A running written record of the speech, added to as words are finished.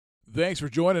Thanks for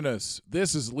joining us.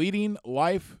 This is Leading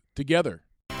Life Together.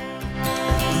 River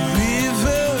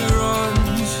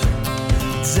runs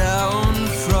down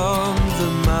from the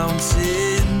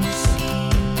mountains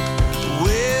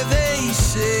where they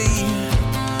say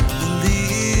the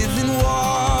living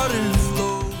water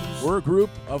flows. We're a group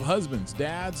of husbands,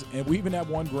 dads, and we even have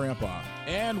one grandpa.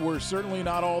 And we're certainly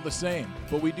not all the same,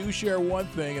 but we do share one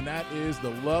thing, and that is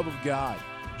the love of God.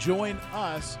 Join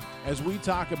us as we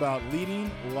talk about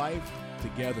leading life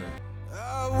together.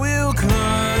 I will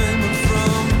climb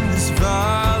from this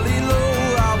valley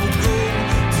low. I will go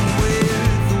to where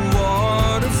the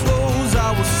water flows.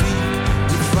 I will seek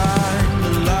to find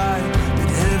the light that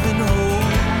heaven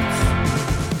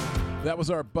holds. That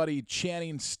was our buddy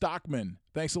Channing Stockman.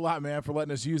 Thanks a lot, man, for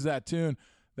letting us use that tune.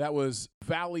 That was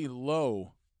Valley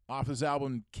Low off his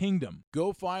album Kingdom.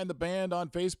 Go find the band on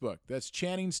Facebook. That's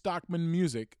Channing Stockman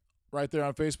Music right there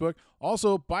on Facebook.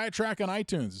 Also, buy a track on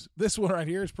iTunes. This one right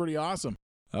here is pretty awesome.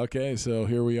 Okay, so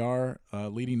here we are,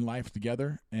 leading life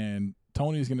together, and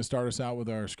Tony's going to start us out with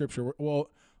our scripture. Well,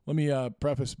 let me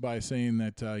preface by saying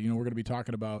that, we're going to be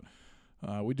talking about,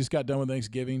 we just got done with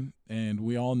Thanksgiving, and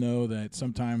we all know that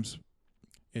sometimes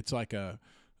it's like a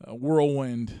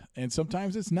whirlwind, and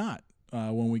sometimes it's not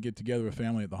when we get together with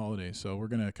family at the holidays. So we're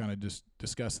going to kind of just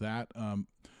discuss that.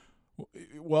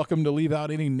 Welcome to leave out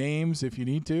any names if you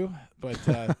need to. But,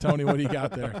 Tony, what do you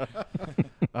got there?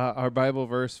 Our Bible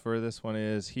verse for this one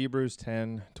is Hebrews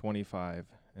 10:25,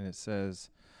 and it says,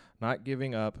 "Not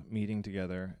giving up meeting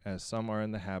together, as some are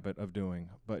in the habit of doing,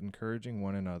 but encouraging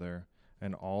one another,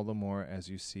 and all the more as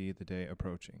you see the day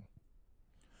approaching."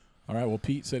 All right, well,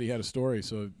 Pete said he had a story.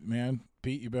 So, man,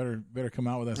 Pete, you better come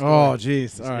out with that story. Oh,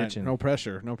 geez. All right. itching. No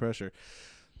pressure.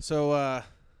 So,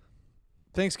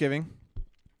 Thanksgiving,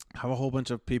 I have a whole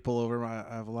bunch of people over.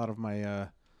 I have a lot of my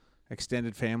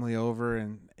extended family over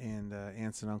and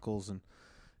aunts and uncles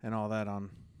and all that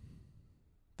on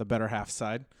the better half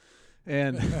side.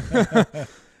 And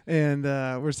and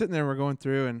we're sitting there, we're going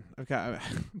through, and I'm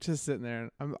just sitting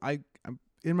there. And I'm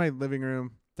in my living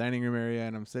room, dining room area,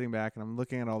 and I'm sitting back and I'm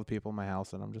looking at all the people in my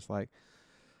house, and I'm just like,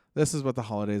 this is what the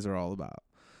holidays are all about.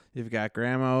 You've got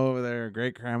grandma over there,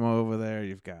 great grandma over there.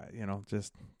 You've got,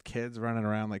 just kids running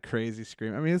around like crazy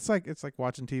screaming. I mean, it's like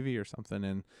watching TV or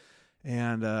something.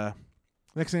 And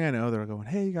next thing I know, they're going,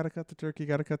 "Hey, you got to cut the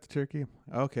turkey.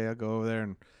 Okay, I'll go over there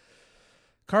and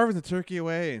carving the turkey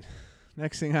away. And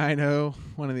next thing I know,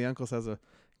 one of the uncles has a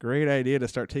great idea to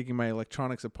start taking my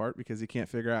electronics apart because he can't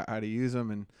figure out how to use them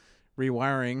and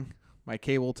rewiring my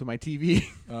cable to my TV.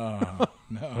 Oh,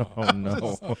 no. Oh,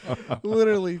 no.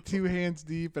 Literally 2 hands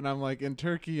deep, and I'm like in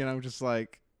turkey, and I'm just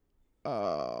like,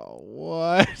 oh,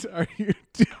 what are you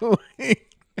doing?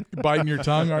 Biting your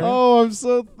tongue, are you? Oh, I'm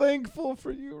so thankful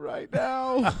for you right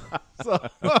now.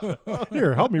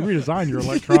 Here, help me redesign your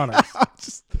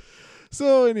electronics.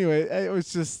 So anyway, it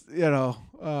was just,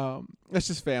 it's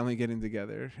just family getting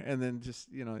together. And then just,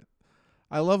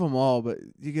 I love them all, but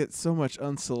you get so much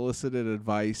unsolicited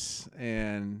advice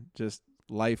and just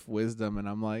life wisdom. And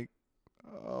I'm like,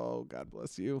 oh, God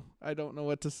bless you. I don't know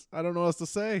what else to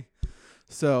say.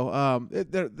 So,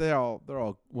 they're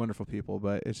all wonderful people,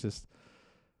 but it's just,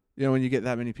 when you get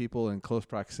that many people in close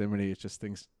proximity, it's just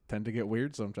things tend to get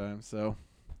weird sometimes. So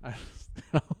I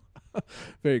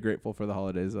very grateful for the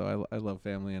holidays, though. I love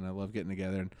family, and I love getting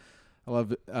together, and I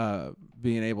love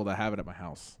being able to have it at my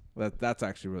house. That's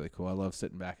actually really cool. I love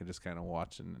sitting back and just kind of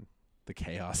watching the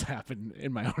chaos happen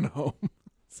in my own home.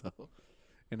 So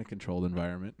in a controlled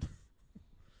environment.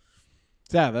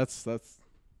 Yeah, that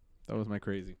was my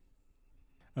crazy.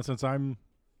 And since I'm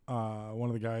one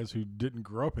of the guys who didn't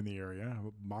grow up in the area,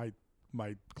 my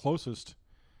closest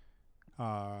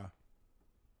not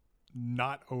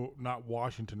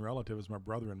Washington relative is my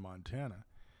brother in Montana,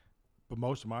 but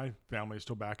most of my family is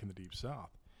still back in the deep south.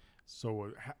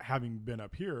 So having been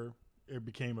up here, it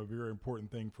became a very important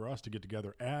thing for us to get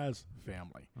together as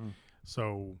family.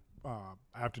 So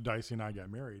after Dicey and I got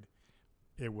married,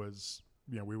 it was,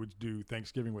 we would do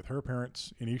Thanksgiving with her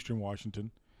parents in Eastern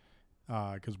Washington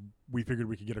because we figured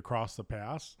we could get across the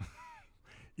pass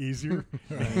easier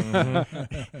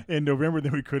in November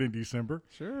than we could in December.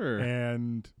 Sure.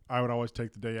 And I would always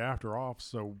take the day after off,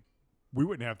 so we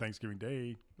wouldn't have Thanksgiving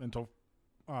Day until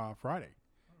Friday.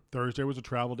 Thursday was a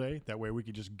travel day. That way we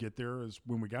could just get there as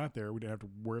when we got there. We didn't have to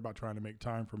worry about trying to make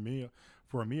time for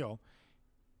a meal.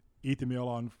 Eat the meal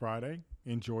on Friday,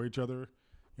 enjoy each other,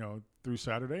 through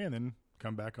Saturday, and then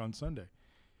come back on Sunday.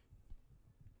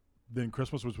 Then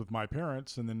Christmas was with my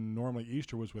parents, and then normally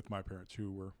Easter was with my parents,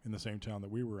 who were in the same town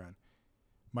that we were in.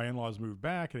 my in-laws moved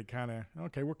back, and it kind of,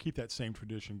 okay, we'll keep that same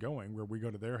tradition going where we go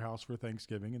to their house for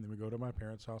Thanksgiving and then we go to my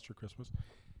parents' house for Christmas.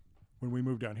 When we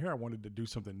moved down here, I wanted to do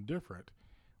something different.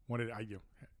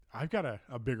 I've got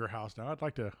a bigger house now. I'd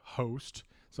like to host,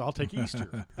 so I'll take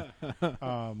Easter.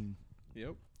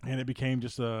 Yep. And it became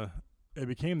it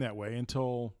became that way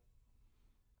until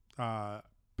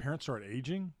parents started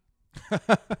aging.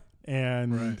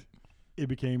 And Right. it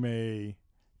became you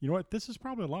know what, this is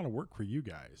probably a lot of work for you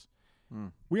guys.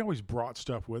 We always brought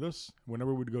stuff with us.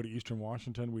 Whenever we'd go to Eastern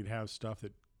Washington, we'd have stuff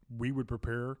that we would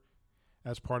prepare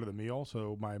as part of the meal.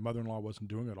 So my mother-in-law wasn't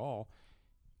doing it all.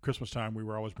 Christmas time, we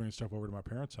were always bringing stuff over to my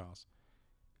parents' house.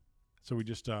 So we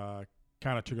just kind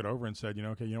of took it over and said,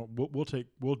 okay,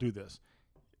 we'll do this.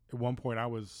 At one point, I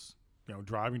was,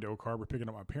 driving to Oak Harbor, picking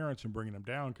up my parents and bringing them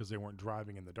down because they weren't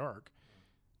driving in the dark.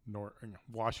 Nor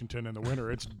Washington in the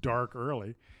winter, it's dark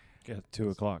early. Yeah,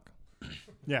 2:00.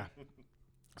 Yeah.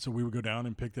 So we would go down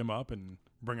and pick them up and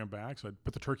bring them back. So I'd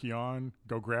put the turkey on,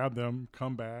 go grab them,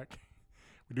 come back.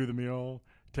 We do the meal,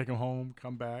 take them home,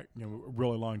 come back. A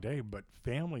really long day, but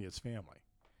family is family.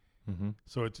 Mm-hmm.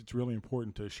 So it's really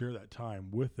important to share that time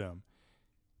with them.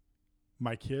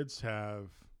 My kids have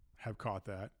caught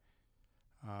that.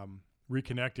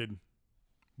 Reconnected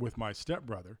with my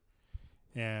stepbrother,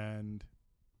 and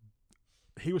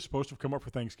he was supposed to come up for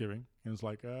Thanksgiving, and was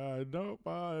like, nope,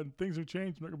 things have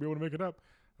changed. I'm not gonna be able to make it up.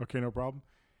 Okay, no problem.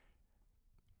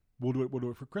 We'll do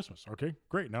it for Christmas. Okay,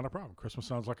 great, not a problem. Christmas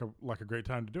sounds like a great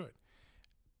time to do it.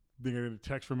 Then I get a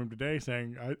text from him today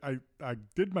saying, I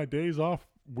did my days off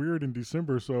weird in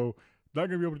December, so not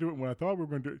going to be able to do it when I thought we were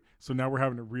going to do it. So now we're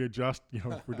having to readjust,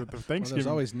 for the Thanksgiving. Well, there's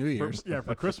always New Year's.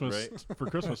 For Christmas. For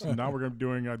Christmas. And now we're going to be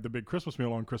doing the big Christmas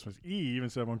meal on Christmas Eve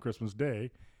instead of on Christmas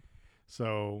Day.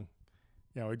 So,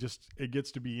 it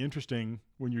gets to be interesting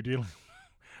when you're dealing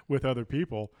with other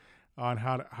people on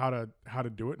how to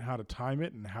do it and how to time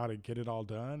it and how to get it all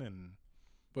done.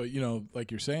 But,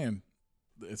 like you're saying,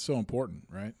 it's so important,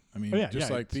 right? I mean,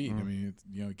 like Pete, I mean,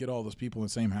 get all those people in the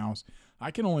same house.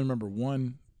 I can only remember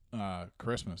one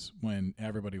Christmas when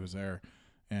everybody was there,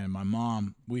 and my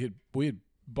mom, we had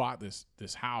bought this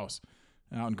house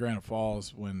out in Granite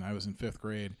Falls when I was in 5th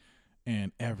grade,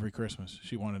 and every Christmas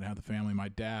she wanted to have the family. My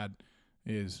dad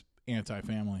is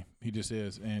anti-family. He just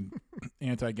is, and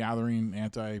anti-gathering,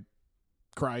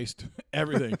 anti-Christ,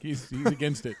 everything. He's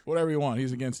against it. Whatever you want,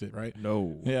 he's against it, right?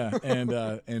 No. Yeah,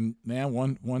 and man,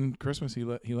 one Christmas he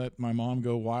let my mom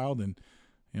go wild, and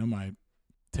my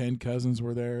 10 cousins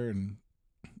were there, and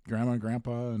grandma and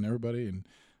grandpa and everybody, and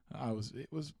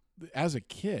it was as a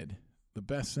kid the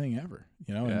best thing ever,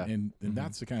 and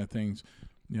that's the kind of things,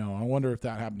 I wonder if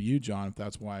that happened to you, John, if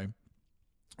that's why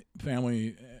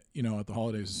family, at the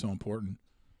holidays is so important.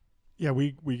 Yeah,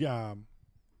 we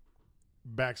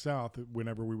back south,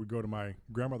 whenever we would go to my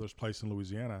grandmother's place in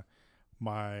Louisiana,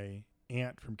 my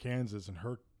aunt from Kansas and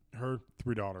her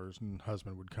 3 daughters and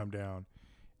husband would come down,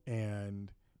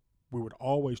 and we would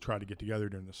always try to get together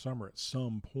during the summer at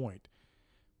some point.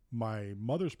 My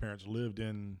mother's parents lived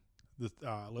within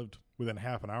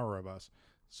half an hour of us,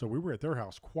 so we were at their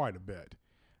house quite a bit.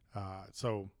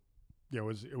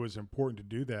 It was important to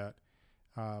do that.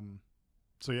 I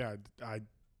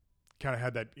kind of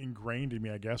had that ingrained in me,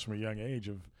 I guess, from a young age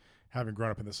of having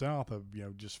grown up in the South of,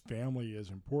 just family is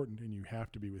important and you have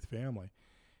to be with family.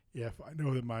 If I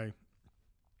know that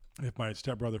if my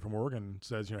stepbrother from Oregon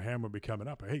says, Ham will be coming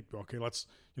up, hey, okay, let's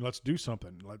do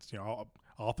something. Let's,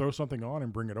 I'll throw something on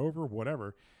and bring it over,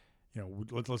 whatever.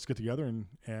 Let's get together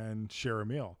and share a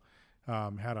meal.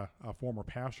 Had a former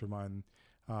pastor of mine,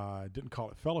 didn't call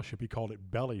it fellowship, he called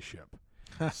it bellyship.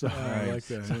 So I like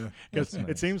that. Because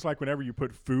it seems like whenever you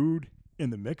put food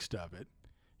in the mix of it,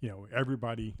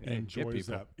 everybody enjoys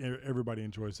that. Everybody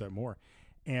enjoys that more.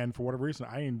 And for whatever reason,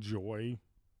 I enjoy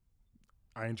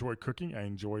cooking. I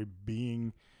enjoy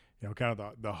being, kind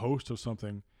of the host of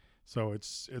something. So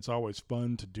it's always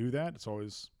fun to do that. It's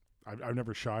always, I've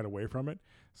never shied away from it.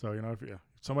 So, if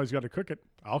somebody's got to cook it,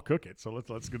 I'll cook it. So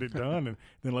let's get it done, and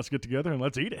then let's get together and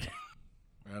let's eat it.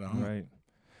 Right on. Right.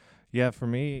 Yeah, for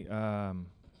me,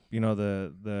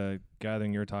 the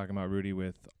gathering you're talking about, Rudy,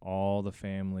 with all the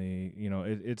family,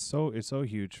 it's so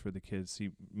huge for the kids.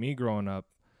 See, me growing up,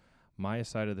 my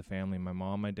side of the family, my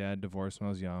mom, my dad divorced when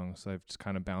I was young, so I've just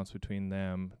kind of bounced between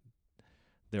them.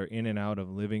 They're in and out of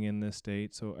living in this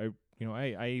state, so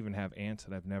I even have aunts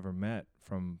that I've never met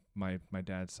from my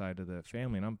dad's side of the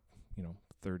family, and I'm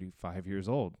 35 years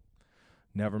old,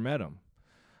 never met them.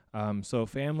 So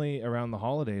family around the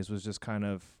holidays was just kind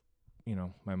of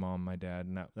my mom, my dad,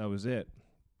 and that was it.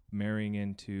 Marrying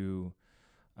into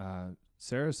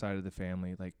Sarah's side of the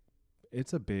family, like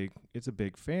it's a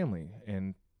big family.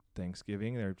 And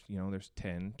Thanksgiving, there's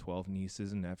 10, 12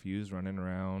 nieces and nephews running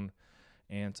around,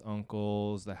 aunts,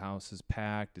 uncles, the house is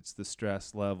packed. It's the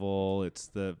stress level. It's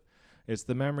the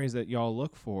memories that y'all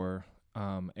look for.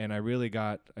 And I really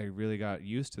got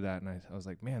used to that. And I was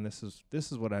like, man, this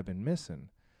is what I've been missing.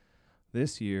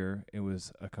 This year, it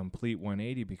was a complete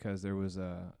 180 because there was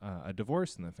a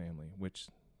divorce in the family, which,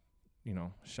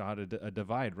 shot a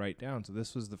divide right down. So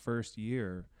this was the first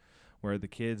year where the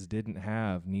kids didn't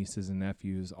have nieces and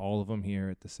nephews, all of them here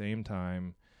at the same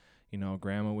time.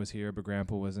 Grandma was here, but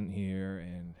Grandpa wasn't here.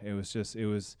 And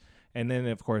and then,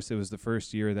 of course, it was the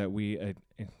first year that we,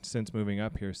 since moving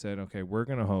up here, said, okay, we're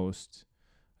going to host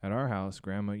at our house.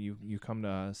 Grandma, you come to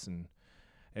us. And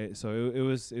there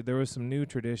was some new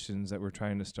traditions that we're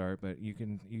trying to start, but you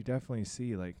definitely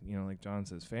see, like John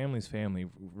says, family's family,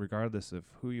 regardless of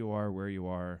who you are, where you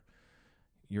are,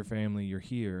 your family, you're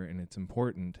here, and it's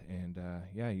important. And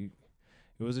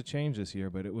it was a change this year,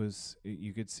 but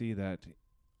you could see that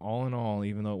all in all,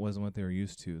 even though it wasn't what they were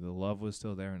used to, the love was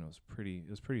still there, and it was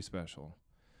pretty special.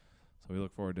 So we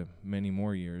look forward to many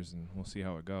more years, and we'll see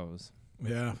how it goes.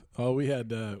 Yeah. Oh, we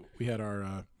had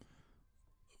our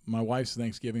my wife's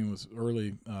Thanksgiving was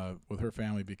early with her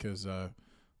family because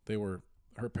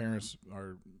her parents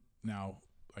are now,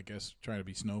 I guess, trying to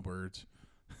be snowbirds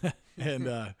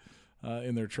and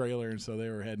in their trailer, and so they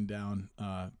were heading down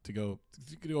to go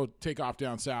take off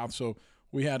down south. So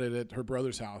we had it at her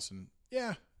brother's house, and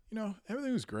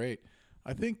everything was great.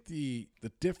 I think the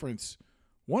difference,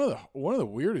 one of the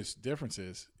weirdest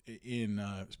differences in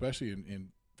especially in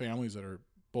families that are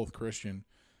both Christian,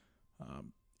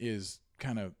 is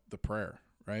kind of the prayer,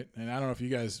 right? And I don't know if you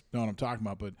guys know what I'm talking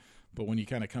about, but when you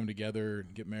kind of come together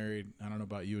and get married, I don't know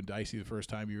about you and Dicey the first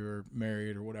time you were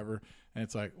married or whatever, and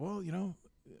it's like, well,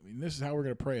 this is how we're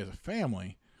going to pray as a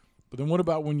family. But then what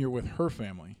about when you're with her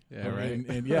family? Yeah, right.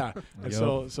 And yeah, and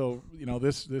so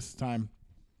this time,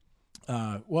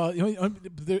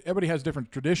 everybody has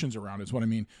different traditions around it, is what I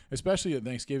mean, especially at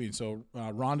Thanksgiving. So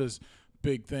Rhonda's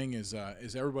big thing is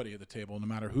everybody at the table, no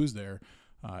matter who's there,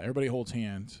 everybody holds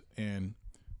hands, and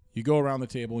you go around the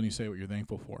table and you say what you're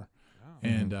thankful for. Oh.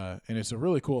 And it's a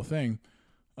really cool thing,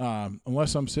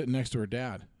 unless I'm sitting next to her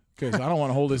dad, because I don't want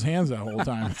to hold his hands that whole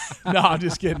time. No, I'm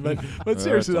just kidding. But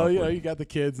seriously though, you got the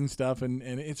kids and stuff, and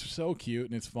it's so cute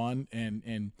and it's fun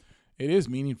and it is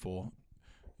meaningful.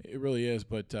 It really is.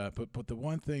 But the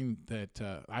one thing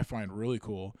that I find really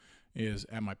cool is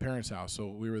at my parents' house. So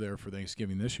we were there for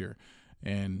Thanksgiving this year,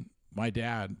 and my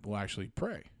dad will actually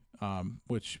pray,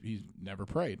 which he's never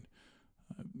prayed.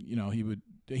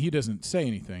 He doesn't say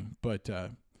anything, but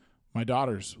my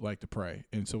daughters like to pray,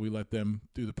 and so we let them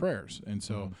do the prayers. And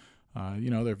so,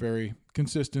 they're very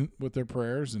consistent with their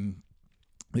prayers, and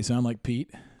they sound like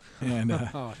Pete. And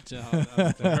oh, John,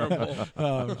 that's terrible.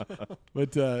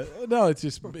 But no,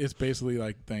 it's basically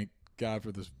like, thank God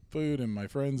for this food and my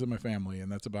friends and my family, and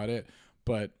that's about it.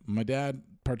 But my dad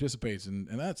participates, and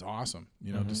that's awesome,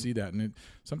 to see that. And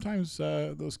sometimes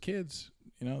those kids,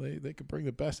 they could bring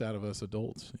the best out of us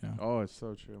adults. Oh, it's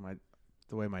so true.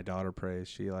 The way my daughter prays,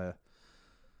 she,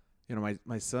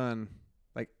 my son,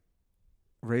 like,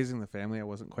 raising the family, I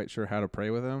wasn't quite sure how to pray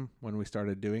with him when we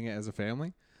started doing it as a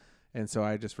family. And so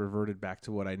I just reverted back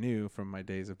to what I knew from my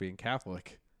days of being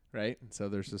Catholic, right? And so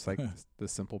there's just like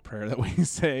this simple prayer that we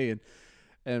say.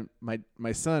 And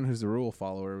my son, who's a rule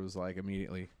follower, was like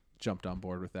immediately jumped on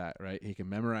board with that, right? He can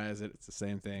memorize it. It's the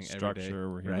same thing every day.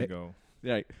 Structure, we're here to go.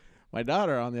 Yeah. My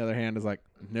daughter, on the other hand, is like,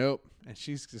 nope. And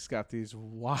she's just got these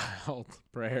wild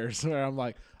prayers where I'm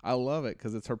like, I love it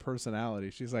because it's her personality.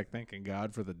 She's like thanking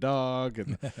God for the dog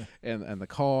and and the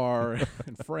car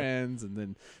and friends and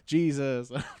then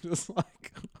Jesus. I'm just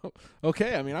like,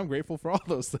 okay. I mean, I'm grateful for all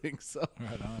those things. So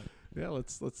right on. Yeah,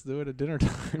 let's do it at dinner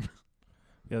time.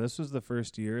 Yeah, this was the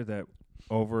first year that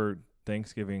over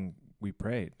Thanksgiving we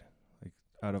prayed.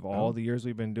 Out of all the years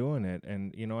we've been doing it.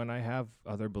 And, and I have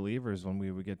other believers when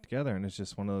we would get together, and it's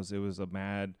just one of those, it was a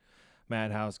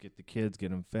madhouse, get the kids,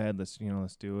 get them fed. Let's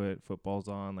do it. Football's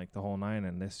on, like the whole nine.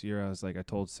 And this year I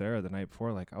told Sarah the night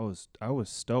before, like I was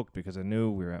stoked because I knew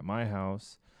we were at my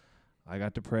house. I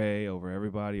got to pray over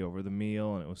everybody over the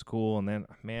meal, and it was cool. And then,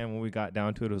 man, when we got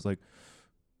down to it, it was like,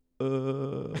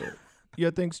 yeah,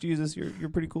 thanks, Jesus. You're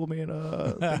pretty cool, man.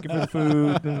 Thank you for the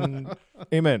food. And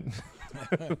amen.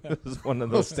 It was one of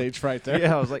those stage fright there.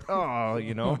 Yeah, I was like,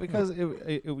 oh, because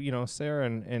it Sarah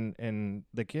and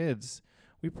the kids,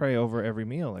 we pray over every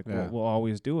meal. Like we'll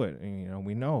always do it. And,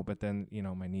 we know. But then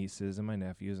my nieces and my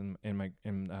nephews and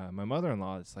my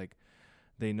mother-in-law, it's like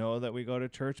they know that we go to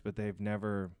church, but they've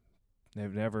never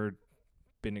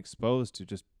been exposed to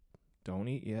just don't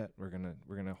eat yet. We're gonna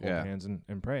hold Yeah. hands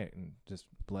and pray and just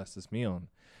bless this meal. And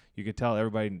you could tell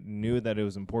everybody knew that it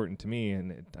was important to me,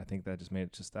 and I think that just made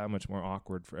it just that much more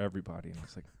awkward for everybody. And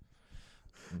it's like,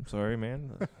 I'm sorry,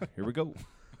 man. Here we go.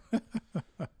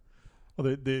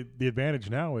 Well, the advantage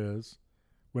now is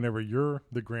whenever you're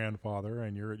the grandfather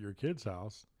and you're at your kid's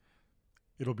house,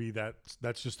 it'll be that's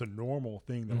just a normal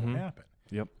thing that will Mhm. happen.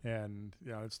 Yep. And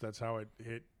that's how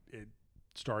it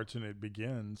starts and it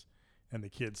begins, and the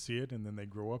kids see it, and then they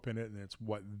grow up in it, and it's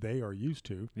what they are used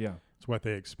to. Yeah. It's what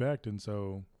they expect, and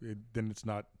so then it's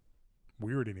not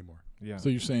weird anymore. Yeah. So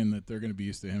you're saying that they're going to be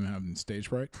used to him having stage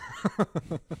fright?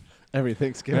 Every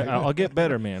Thanksgiving. I'll get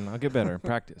better, man. I'll get better.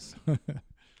 Practice.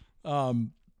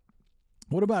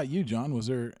 What about you, John? Was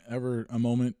there ever a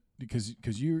moment because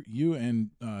you and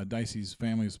Dicey's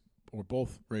families were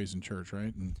both raised in church,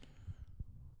 right? And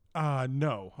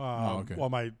No. okay. Well,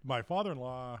 my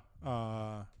father-in-law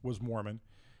was Mormon,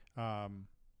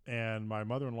 and my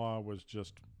mother-in-law was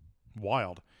just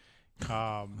wild.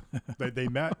 They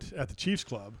met at the Chiefs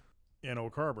Club in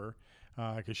Oak Harbor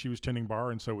because she was tending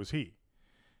bar and so was he.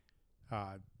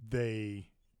 They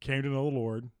came to know the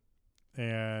Lord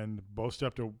and both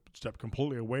stepped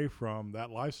completely away from that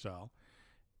lifestyle.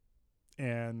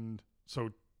 And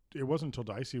so it wasn't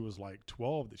until Dicey was like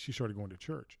 12 that she started going to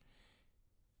church.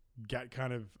 Got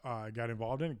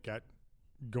involved in it, got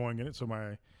going in it. So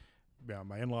my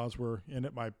in-laws were in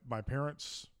it. My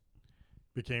parents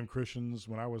became Christians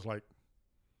when I was like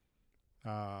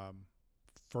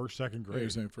first, second you're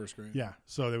grade. saying first grade? Yeah.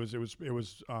 So it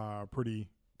was pretty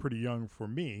young for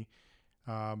me.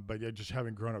 But yeah, just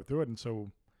having grown up through it. And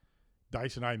so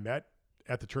Dice and I met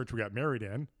at the church we got married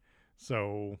in.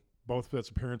 So both sets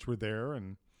of parents were there,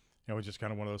 and it was just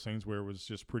kind of one of those things where it was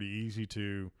just pretty easy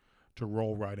to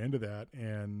roll right into that.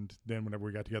 And then whenever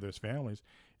we got together as families,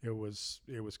 it was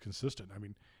consistent. I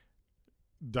mean,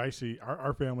 Dicey,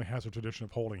 our family has a tradition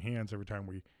of holding hands every time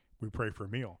we pray for a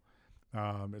meal.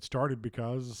 It started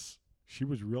because she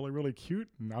was really, really cute,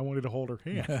 and I wanted to hold her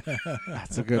hand.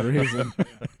 That's a good reason.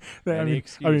 I mean,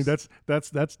 excuse. that's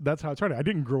how it started. I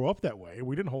didn't grow up that way.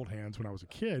 We didn't hold hands when I was a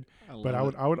kid, but I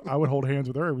would hold hands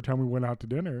with her every time we went out to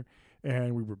dinner,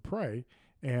 and we would pray.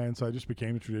 And so it just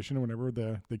became a tradition. Whenever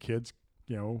the kids,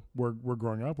 were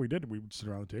growing up, we would sit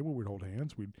around the table, we'd hold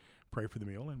hands, we'd pray for the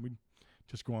meal, and we'd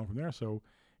just go on from there. So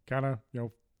kind of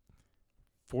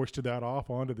foisted that off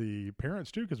onto the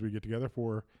parents too, because we get together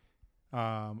for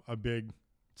a big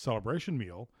celebration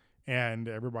meal, and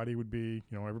everybody would be,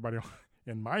 everybody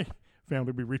in my family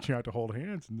would be reaching out to hold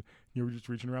hands, and you were just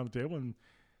reaching around the table. And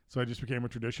so it just became a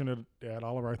tradition at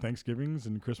all of our Thanksgivings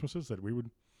and Christmases that we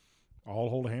would all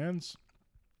hold hands.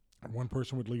 One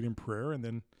person would lead in prayer, and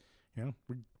then,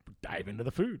 we'd dive into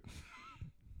the food.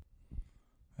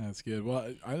 That's good.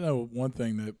 Well, I know one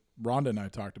thing that Rhonda and I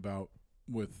talked about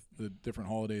with the different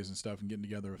holidays and stuff and getting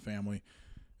together with family.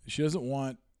 She doesn't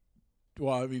want,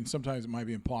 well, I mean, sometimes it might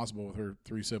be impossible with her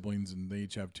 3 siblings and they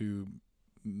each have 2,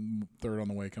 third on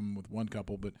the way coming with one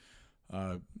couple, but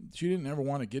she didn't ever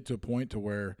want to get to a point to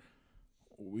where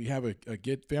we have a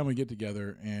family get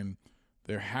together and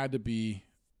there had to be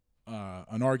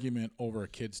an argument over a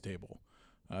kid's table.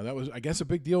 That was, I guess, a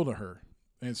big deal to her.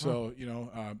 And so,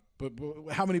 but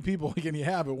how many people can you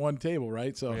have at one table,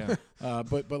 right? So, Yeah.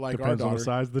 but like Depends our on daughter, the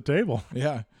size of the table.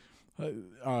 yeah,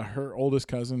 her oldest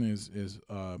cousin is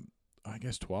I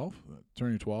guess 12,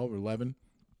 turning 12 or 11.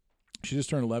 She just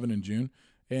turned 11 in June,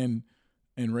 and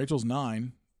Rachel's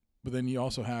 9. But then you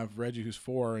also have Reggie, who's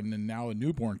 4, and then now a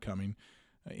newborn coming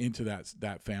into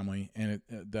that family, and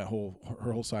her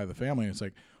whole side of the family. And it's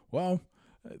like, well,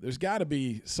 there's got to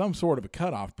be some sort of a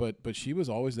cutoff, but she was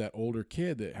always that older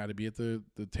kid that had to be at the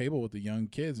table with the young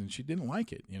kids, and she didn't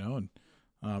like it, And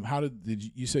how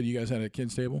did you said you guys had a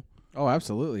kids table? Oh,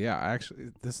 absolutely. Yeah.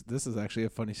 Actually, this is actually a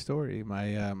funny story.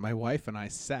 My wife and I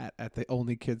sat at the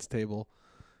only kids table,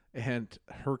 and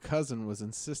her cousin was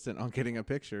insistent on getting a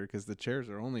picture because the chairs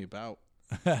are only about,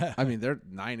 I mean, they're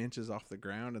 9 inches off the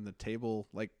ground, and the table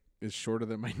is shorter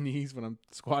than my knees when I'm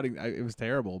squatting. It was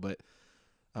terrible, but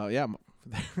yeah,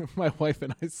 my wife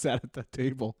and I sat at the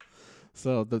table.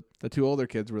 So the 2 older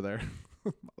kids were there.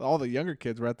 All the younger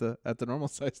kids were at the normal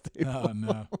size table. Oh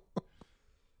no.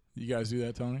 You guys do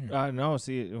that, Tony? No,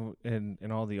 see,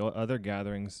 in all the other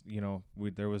gatherings,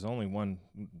 there was only one.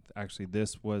 Actually,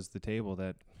 this was the table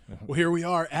that. Well, here we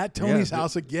are at Tony's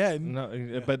house again.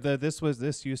 No, but this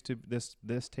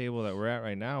table that we're at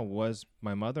right now was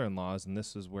my mother-in-law's, and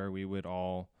this is where we would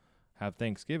all have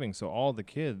Thanksgiving. So all the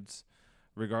kids,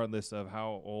 regardless of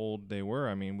how old they were,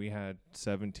 I mean, we had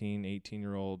 17,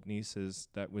 18-year-old nieces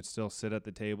that would still sit at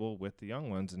the table with the young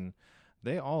ones, and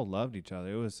they all loved each other.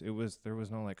 There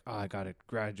was no like, oh, I got to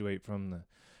graduate from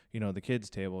the kids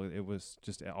table. It was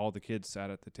just all the kids sat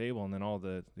at the table, and then all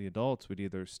the adults would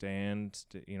either stand,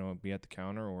 be at the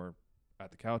counter or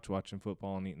at the couch watching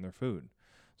football and eating their food.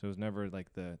 So it was never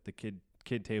like the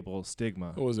kid table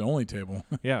stigma. It was the only table.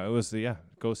 Yeah, it was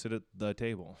go sit at the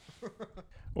table.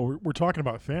 Well, we're talking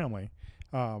about family.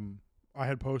 I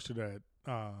had posted at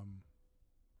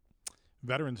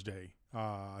Veterans Day.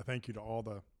 Thank you to all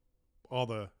the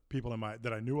people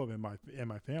that I knew of in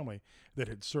my family that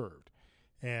had served,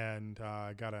 and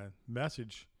I got a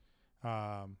message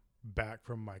back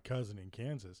from my cousin in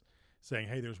Kansas saying,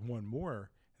 "Hey, there's one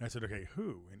more." And I said, "Okay,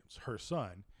 who?" And it's her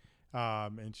son,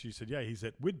 and she said, "Yeah, he's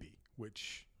at Whidbey."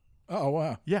 Which, Oh,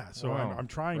 wow. yeah. So Wow. I'm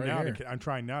trying Right now here. I'm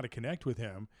trying now to connect with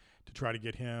him to try to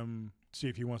get him, see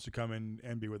if he wants to come in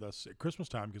and be with us at Christmas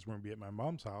time, because we're gonna be at my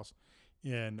mom's house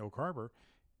in Oak Harbor.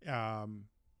 Yeah,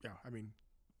 I mean,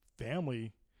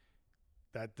 family.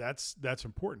 That's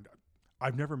important.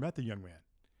 I've never met the young man.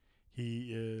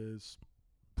 He is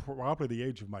probably the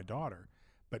age of my daughter,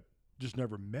 but just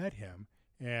never met him.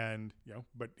 And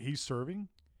but he's serving.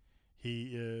 He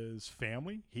is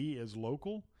family. He is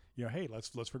local. Hey, let's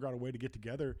figure out a way to get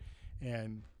together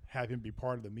and have him be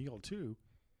part of the meal too.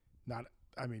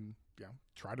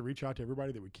 Try to reach out to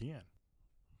everybody that we can.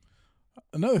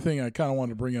 Another thing I kind of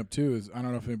wanted to bring up too is, I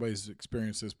don't know if anybody's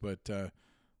experienced this, but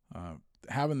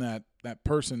having that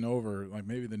person over, like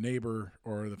maybe the neighbor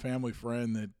or the family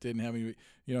friend that didn't have any,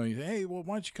 you say, hey, well,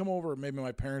 why don't you come over? Maybe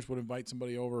my parents would invite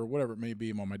somebody over or whatever it may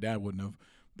be. Well, my dad wouldn't have,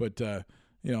 but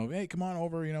hey, come on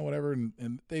over, whatever.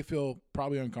 And they feel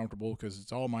probably uncomfortable because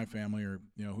it's all my family or,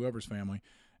 whoever's family.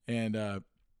 And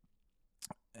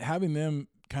having them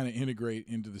kind of integrate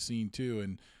into the scene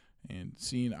too. And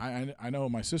seeing, I know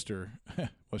my sister,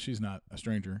 well, she's not a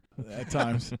stranger at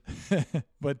times,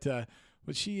 but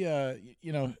she, gosh,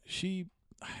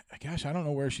 I don't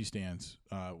know where she stands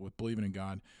with believing in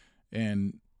God.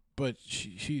 But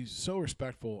she's so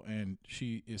respectful and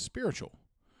she is spiritual.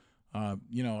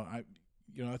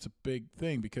 That's a big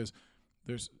thing because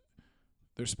there's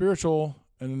spiritual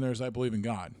and then there's I believe in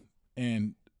God.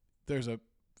 And there's a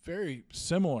very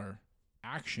similar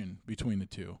action between the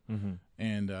two. Mm-hmm.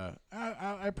 And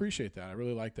I appreciate that. I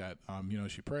really like that.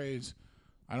 She prays.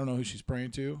 I don't know who she's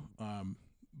praying to,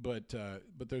 but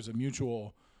there's a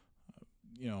mutual,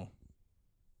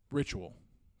 ritual.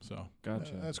 So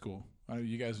Gotcha. That's cool.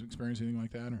 You guys experience anything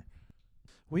like that? Or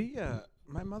We,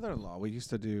 my mother-in-law, we used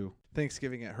to do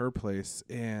Thanksgiving at her place,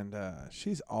 and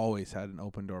she's always had an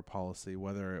open door policy,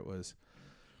 whether it was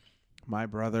my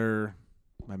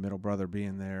middle brother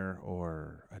being there,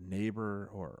 or a neighbor,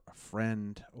 or a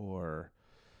friend, or,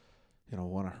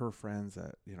 one of her friends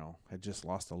that, had just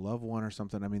lost a loved one or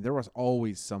something. I mean, there was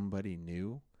always somebody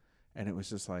new, and it was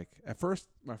just like, at first,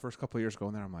 my first couple of years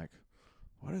going there, I'm like,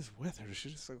 what is with her? Does she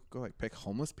just go pick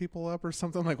homeless people up or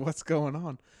something? Like, what's going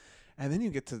on? And then you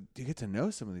get to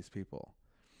know some of these people,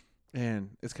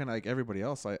 and it's kind of like everybody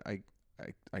else. I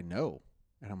know,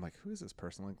 and I'm like, who is this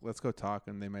person? Like, let's go talk.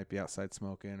 And they might be outside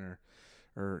smoking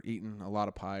or eating a lot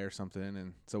of pie or something,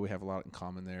 and so we have a lot in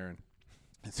common there.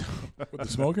 And so with the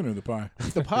smoking or the pie?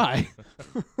 the pie,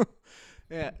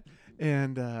 yeah.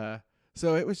 And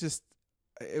so it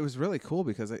was really cool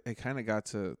because it kind of got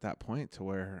to that point to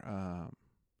where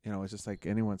it's just like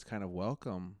anyone's kind of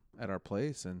welcome at our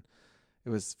place. And it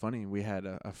was funny. We had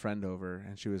a friend over,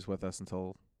 and she was with us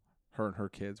until her and her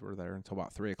kids were there until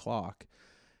about 3:00.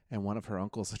 And one of her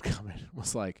uncles had come in and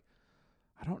was like,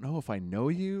 I don't know if I know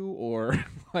you or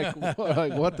like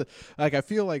what the, like, I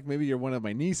feel like maybe you're one of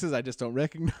my nieces. I just don't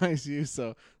recognize you.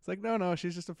 So it's like, no,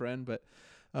 she's just a friend. But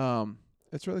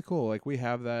it's really cool. Like, we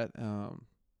have that.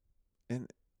 And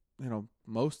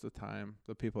most of the time,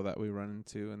 the people that we run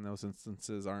into in those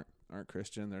instances aren't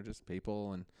Christian. They're just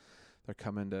people, and they're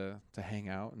coming to hang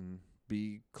out and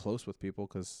be close with people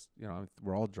because,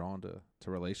 we're all drawn to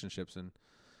relationships and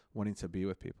wanting to be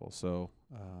with people. So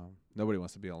nobody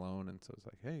wants to be alone. And so it's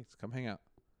like, hey, come hang out,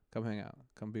 come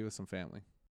be with some family.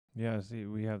 Yeah, see,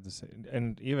 we have the same.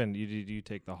 And even you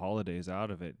take the holidays out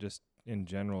of it, just in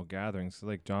general gatherings. So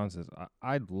like John says,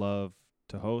 I'd love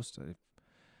to host.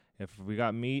 If we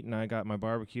got meat and I got my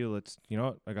barbecue, let's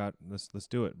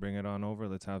do it. Bring it on over.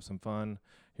 Let's have some fun.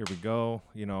 Here we go.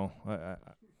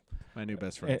 My new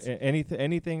best friends.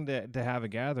 Anything to have a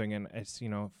gathering, and it's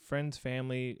friends,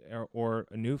 family, or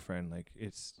a new friend. Like,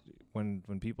 it's when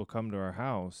people come to our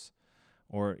house,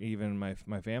 or even my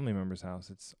family member's house.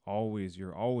 It's always,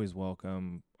 you're always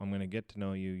welcome. I'm gonna get to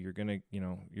know you. You're gonna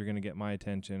get my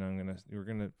attention.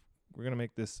 We're gonna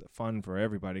make this fun for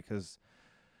everybody. Because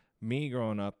me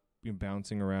growing up,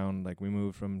 bouncing around. Like we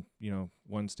moved from,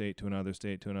 one state to another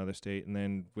state to another state. And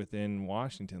then within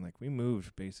Washington, like we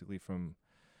moved basically from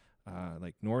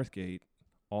like Northgate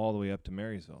all the way up to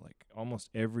Marysville, like almost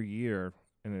every year.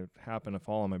 And it happened to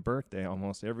fall on my birthday.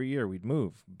 Almost every year we'd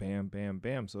move, bam, bam,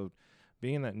 bam. So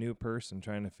being that new person,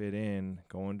 trying to fit in,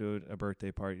 going to a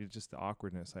birthday party, it's just the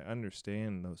awkwardness. I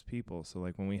understand those people. So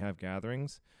like when we have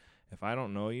gatherings, if I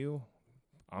don't know you,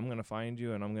 I'm going to find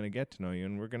you and I'm going to get to know you,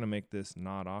 and we're going to make this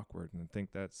not awkward. And I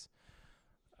think that's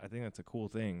a cool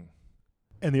thing.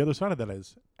 And the other side of that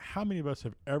is, how many of us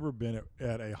have ever been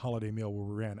at a holiday meal where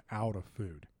we ran out of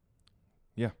food?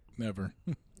 Never.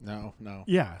 No.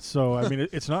 Yeah. So I mean,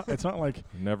 it's not like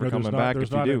Never there's coming not- back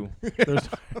there's if you not do.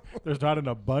 there's not an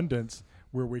abundance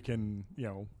where we can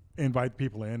invite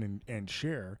people in and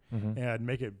share and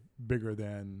make it bigger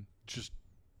than just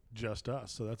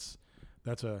us. So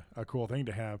that's a cool thing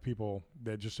to have people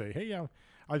that just say, hey, yeah,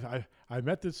 I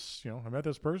met this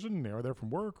person, they're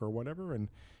from work or whatever, and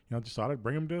just thought I'd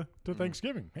bring them to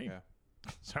Thanksgiving. Hey,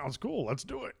 sounds cool. Let's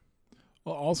do it.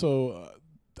 Well, also,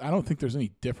 I don't think there's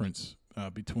any difference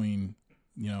between,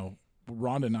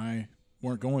 Rhonda and I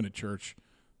weren't going to church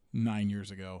 9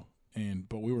 years ago,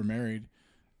 but we were married,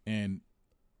 and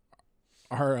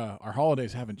our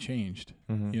holidays haven't changed.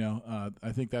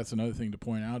 I think that's another thing to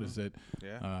point out is that,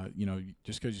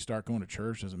 just because you start going to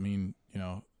church doesn't mean,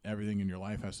 everything in your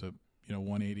life has to,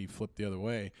 180 flip the other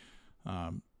way.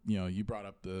 You brought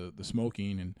up the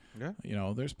smoking, and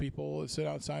there's people that sit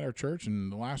outside our church,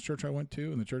 and the last church I went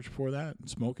to and the church before that,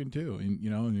 smoking too,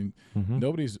 and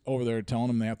nobody's over there telling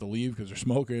them they have to leave because they're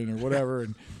smoking or whatever,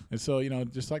 and so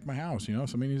just like my house,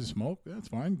 somebody needs to smoke, that's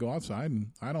fine, go outside,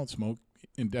 and I don't smoke,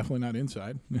 and definitely not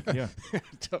inside. Yeah.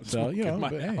 So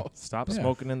but hey, Stop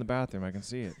smoking in the bathroom. I can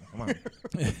see it. Come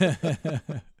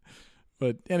on.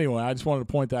 But anyway, I just wanted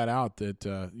to point that out that,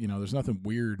 there's nothing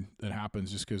weird that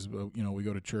happens just because, we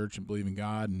go to church and believe in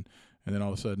God and then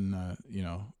all of a sudden,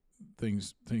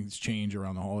 things change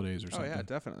around the holidays or something. Oh, yeah,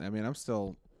 definitely. I mean, I'm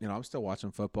still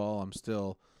watching football. I'm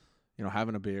still,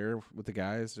 having a beer with the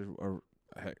guys or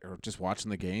just watching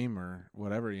the game or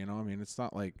whatever, I mean, it's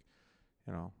not like,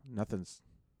 nothing's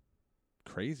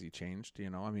crazy changed,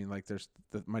 I mean, like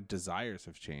my desires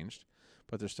have changed,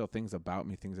 but there's still things about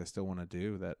me, things I still want to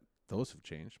do that those have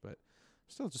changed, but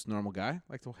still just a normal guy.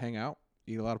 Like to hang out,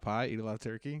 eat a lot of pie, eat a lot of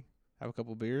turkey, have a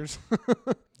couple beers.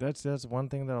 That's one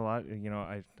thing that a lot,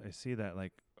 I see that,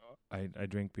 like, I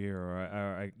drink beer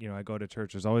or I go to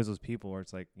church. There's always those people where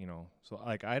it's like, so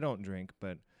like I don't drink,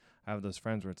 but I have those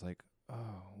friends where it's like,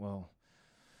 oh, well,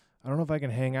 I don't know if I can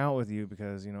hang out with you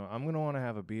because, I'm going to want to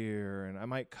have a beer and I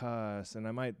might cuss and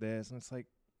I might this. And it's like,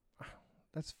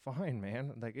 that's fine,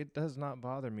 man. Like, it does not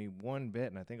bother me one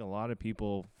bit. And I think a lot of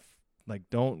people like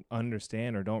don't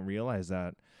understand or don't realize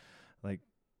that. Like,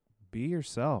 be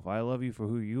yourself. I love you for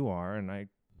who you are, and I'm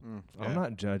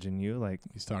not judging you. Like,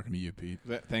 He's talking to you, Pete.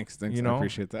 Thanks. I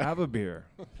appreciate that. Have a beer.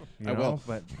 I will,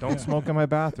 but don't smoke in my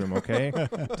bathroom, okay?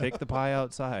 Take the pie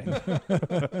outside.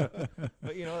 But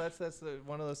that's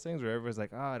one of those things where everybody's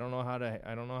like, I don't know how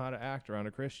to act around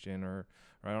a Christian, or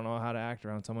I don't know how to act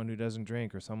around someone who doesn't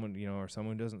drink, or someone or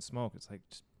someone who doesn't smoke. It's like,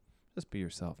 just be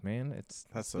yourself, man.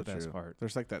 That's so the best true. part.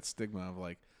 There's like that stigma of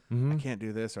like, I can't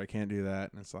do this or I can't do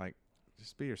that, and it's like,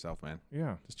 just be yourself, man.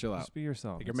 Yeah, just chill out. Just be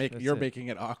yourself. Like you're making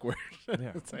it awkward.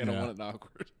 Yeah, I don't want it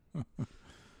awkward.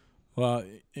 Well,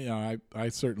 I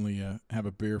certainly have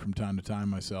a beer from time to time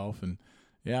myself, and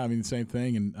I mean the same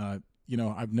thing. And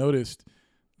I've noticed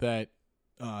that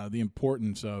the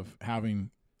importance of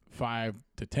having 5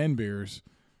 to 10 beers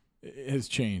has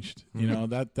changed.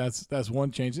 That's one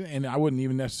change, and I wouldn't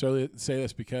even necessarily say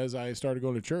this because I started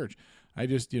going to church. I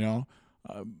just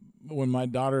when my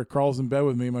daughter crawls in bed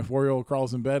with me, my 4-year-old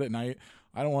crawls in bed at night,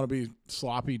 I don't want to be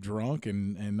sloppy drunk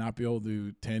and not be able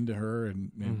to tend to her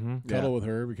and cuddle with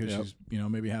her because she's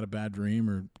maybe had a bad dream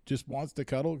or just wants to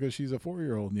cuddle because she's a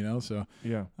 4-year-old. So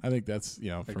I think that's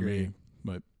for me.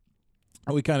 But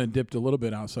we kind of dipped a little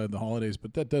bit outside the holidays,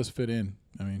 but that does fit in.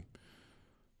 I mean,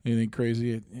 anything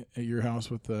crazy at your house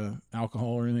with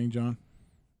alcohol or anything, John?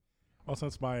 Well,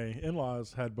 since my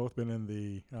in-laws had both been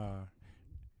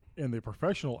in the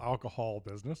professional alcohol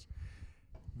business,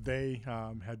 they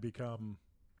had become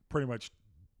pretty much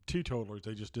teetotalers.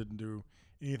 They just didn't do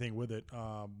anything with it.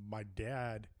 My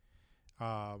dad,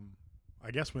 I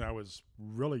guess when I was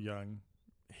really young,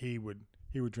 he would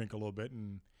drink a little bit,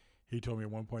 and he told me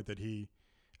at one point that he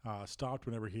stopped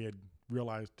whenever he had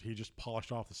realized he just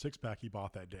polished off the 6-pack he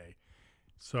bought that day.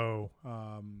 So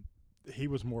he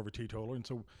was more of a teetotaler, and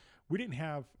so we didn't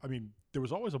have. I mean, there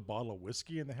was always a bottle of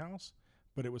whiskey in the house,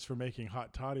 but it was for making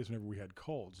hot toddies whenever we had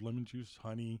colds. Lemon juice,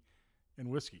 honey, and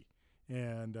whiskey.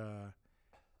 And no.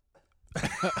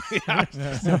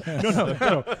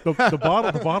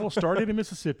 The bottle started in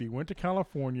Mississippi, went to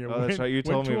California. Oh, that's right. You went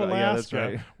told to me about. Yeah, that's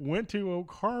Alaska, right. Went to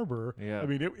Oak Harbor. Yeah. I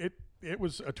mean, it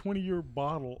was a 20-year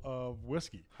bottle of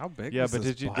whiskey. How big? Yeah, was but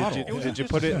this did you bottle?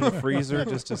 put it in the freezer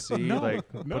just to see? No,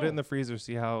 Put it in the freezer,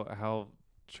 see how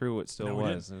true it still No, we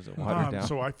was. Was it watered down?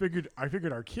 So I figured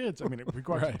our kids. I mean, we'd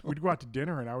go out to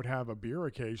dinner, and I would have a beer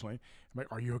occasionally. I'm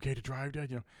like, "Are you okay to drive, Dad?"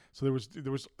 You know. So there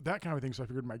was that kind of thing. So I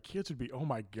figured my kids would be, "Oh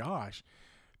my gosh,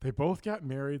 they both got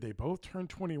married. They both turned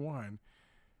 21.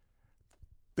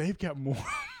 They've got more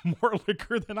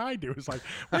liquor than I do." It's like,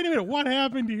 wait a minute, what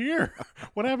happened here?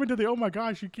 What happened to the, oh my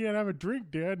gosh, you can't have a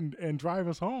drink, Dad, and drive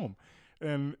us home?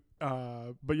 And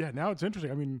but yeah, now it's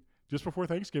interesting. I mean, just before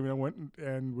Thanksgiving, I went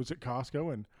and was at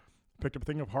Costco and picked up a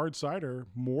thing of hard cider,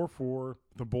 more for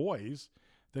the boys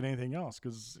than anything else,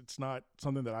 because it's not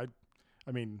something that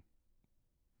I mean,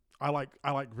 I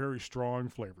like very strong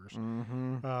flavors.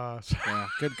 Mm-hmm. So Yeah,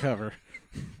 good cover.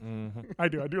 Mhm. I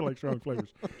do like strong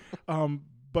flavors.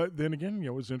 But then again,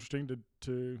 it was interesting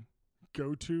to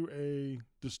go to a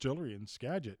distillery in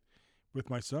Skagit with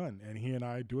my son, and he and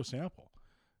I do a sample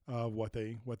of what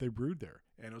they brewed there,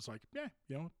 and it was like, yeah,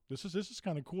 this is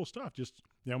kind of cool stuff. Just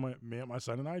my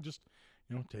son and I just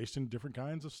tasting different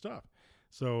kinds of stuff.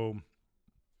 So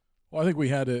Well, I think we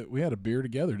had a beer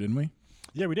together, didn't we?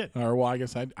 yeah, we did. Or well, I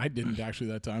guess I didn't actually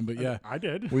that time, but yeah, I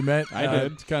did. we met. I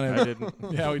did. Kind I of.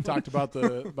 didn't. Yeah, we talked about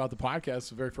the podcast.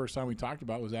 The very first time we talked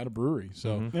about was at a brewery.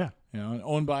 So Mhm. Yeah,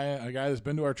 owned by a guy that's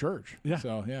been to our church. Yeah.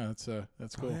 So yeah,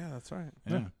 that's cool. Oh, yeah, that's right.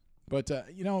 Yeah. But,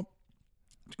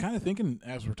 kind of thinking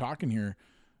as we're talking here,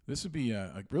 this would be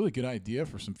a really good idea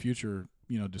for some future,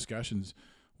 discussions,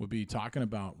 would be talking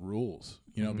about rules,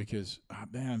 because,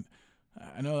 man,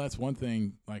 I know that's one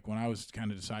thing, like when I was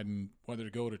kind of deciding whether to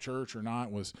go to church or not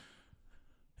was,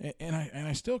 and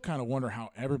I still kind of wonder how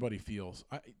everybody feels.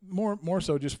 More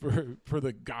so just for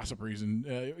the gossip reason,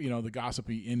 the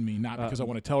gossipy in me, not because I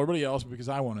want to tell everybody else, but because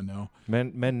I want to know.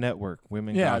 Men network,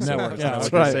 women Yeah, gossip. network. That's Yeah, how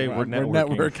that's we right. say Right. we're We're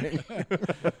networking.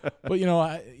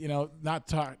 But not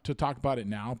to talk about it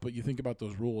now, but you think about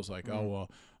those rules, like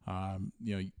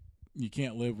you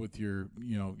can't live with your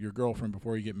girlfriend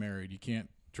before you get married. You can't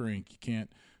drink. You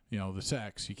can't the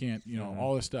sex. You can't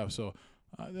all this stuff. So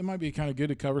that might be kind of good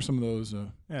to cover some of those.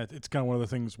 yeah. It's kind of one of the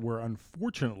things where,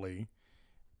 unfortunately,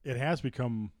 it has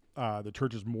become the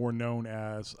church is more known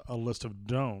as a list of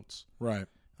don'ts. Right.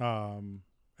 And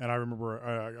I remember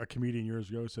a comedian years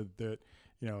ago said that,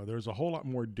 there's a whole lot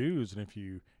more do's, and if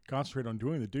you concentrate on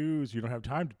doing the do's, you don't have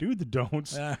time to do the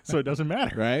don'ts, so it doesn't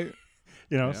matter. Right?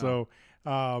 Yeah. So,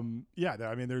 I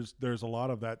mean, there's a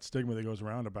lot of that stigma that goes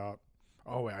around about,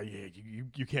 oh, well, yeah,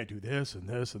 you can't do this and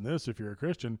this and this if you're a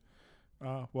Christian.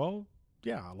 Well,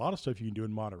 yeah, a lot of stuff you can do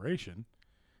in moderation.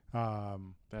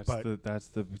 That's but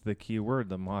the key word,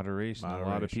 the moderation. A lot of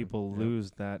Moderation, people yep.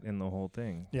 lose that in the whole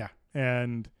thing. yeah,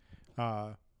 and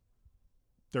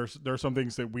there's some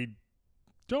things that we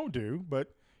don't do,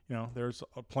 but there's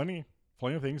plenty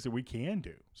of things that we can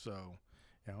do. So,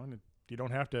 and you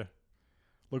don't have to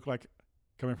look like,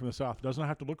 coming from the South, it doesn't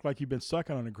have to look like you've been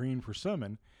sucking on a green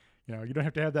persimmon. You don't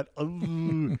have to have that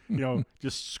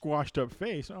just squashed up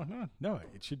face. Oh no,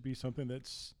 it should be something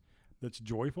that's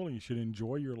joyful, and you should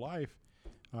enjoy your life.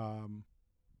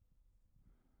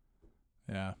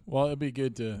 Yeah. Well, it'd be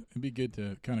good to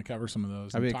kind of cover some of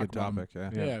those. That'd and be a talk good about 'em.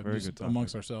 topic. Yeah. Yeah, very just good topic.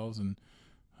 amongst ourselves, and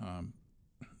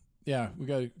we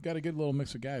got a good little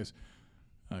mix of guys.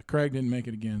 Craig didn't make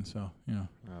it again, so Oh,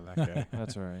 that guy.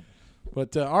 That's all right.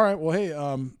 But all right, well, hey,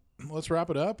 let's wrap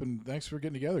it up, and thanks for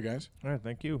getting together, guys. All right,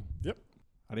 thank you.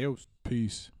 Adios.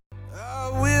 Peace. I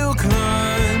will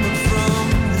climb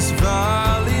from this valley.